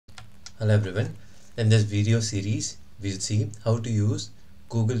Hello everyone. In this video series, we'll see how to use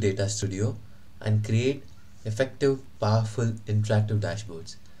Google Data Studio and create effective, powerful, interactive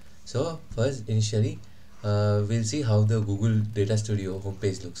dashboards. So first, initially, we'll see how the Google Data Studio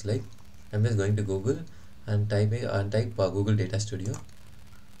homepage looks like. I'm just going to Google and type Google Data Studio.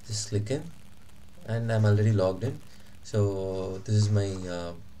 Just click in, and I'm already logged in. So this is my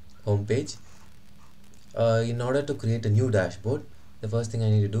homepage. In order to create a new dashboard, the first thing I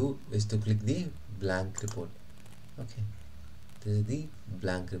need to do is to click the blank report. Okay, this is the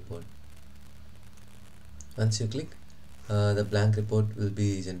blank report. Once you click, the blank report will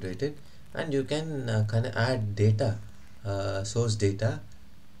be generated, and you can kind of add data, source data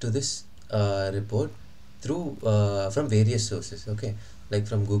to this report through from various sources. Okay, like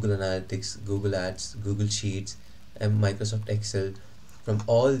from Google Analytics, Google Ads, Google Sheets, and Microsoft Excel. From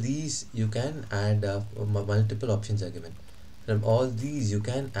all these you can add multiple options are given. From all these you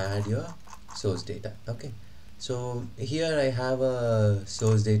can add your source data. Okay, so here I have a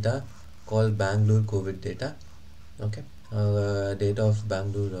source data called Bangalore COVID data. Okay, data of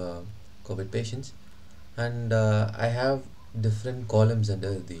Bangalore COVID patients, and I have different columns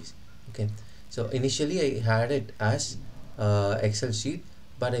under these. Okay, so initially I had it as Excel sheet,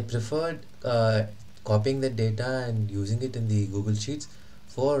 but I preferred copying the data and using it in the Google Sheets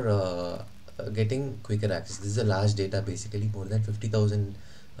for getting quicker access. This is a large data, basically more than 50,000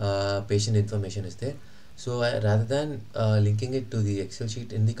 patient information is there. So rather than linking it to the Excel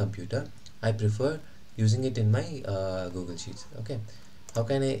sheet in the computer, I prefer using it in my Google Sheets. Okay, how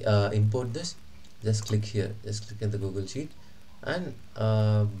can I import this? Just click here, just click in the Google Sheet, and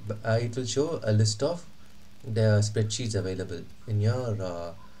it will show a list of the spreadsheets available in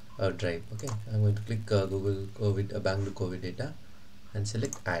your drive. Okay, I'm going to click Google COVID Bangalore COVID data and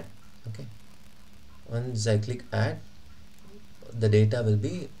select add. Okay, once I click add, the data will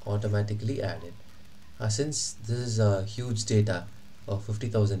be automatically added. Since this is a huge data of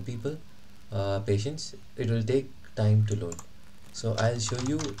 50,000 people, patients, it will take time to load. So I'll show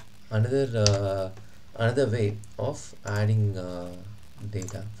you another way of adding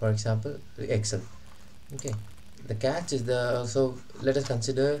data. For example, Excel. Okay, the catch is so let us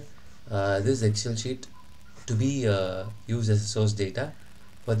consider this Excel sheet to be used as a source data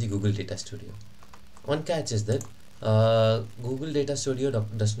for the Google Data Studio. One catch is that Google Data Studio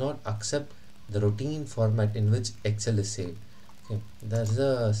does not accept the routine format in which Excel is saved. Okay, there's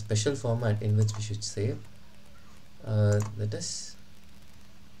a special format in which we should save. That is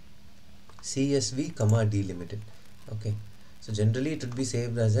CSV comma delimited. Okay, so generally it would be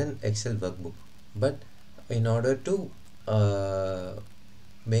saved as an Excel workbook, but in order to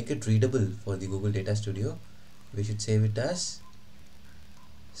make it readable for the Google Data Studio, we should save it as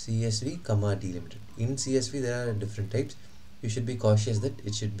CSV comma delimited. In CSV there are different types. You should be cautious that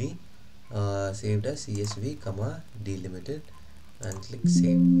it should be saved as CSV comma delimited, and click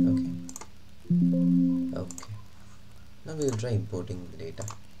save. Okay, now we will try importing the data.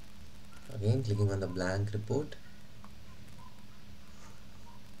 Again, clicking on the blank report.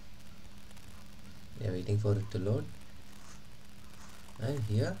 We are waiting for it to load, and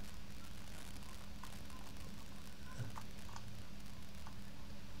here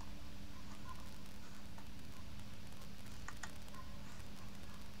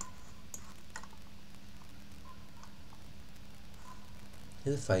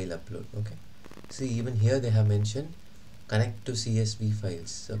is a file upload. Okay, see, even here they have mentioned connect to CSV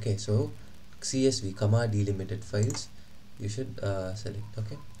files. Okay, so CSV comma delimited files you should select.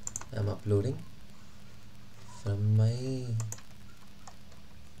 Okay, I'm uploading from my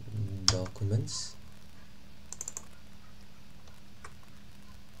documents,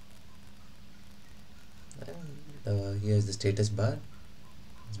 and here's the status bar.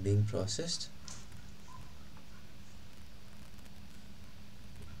 It's being processed,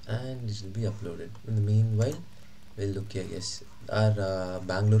 and it will be uploaded. In the meanwhile, we'll look here. Yes, our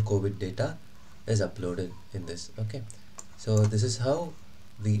Bangalore COVID data is uploaded in this. Okay, so this is how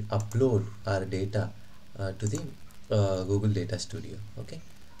we upload our data to the Google Data Studio. Okay,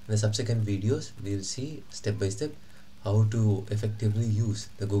 in the subsequent videos we will see step by step how to effectively use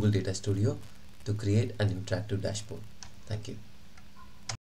the Google Data Studio to create an interactive dashboard. Thank you.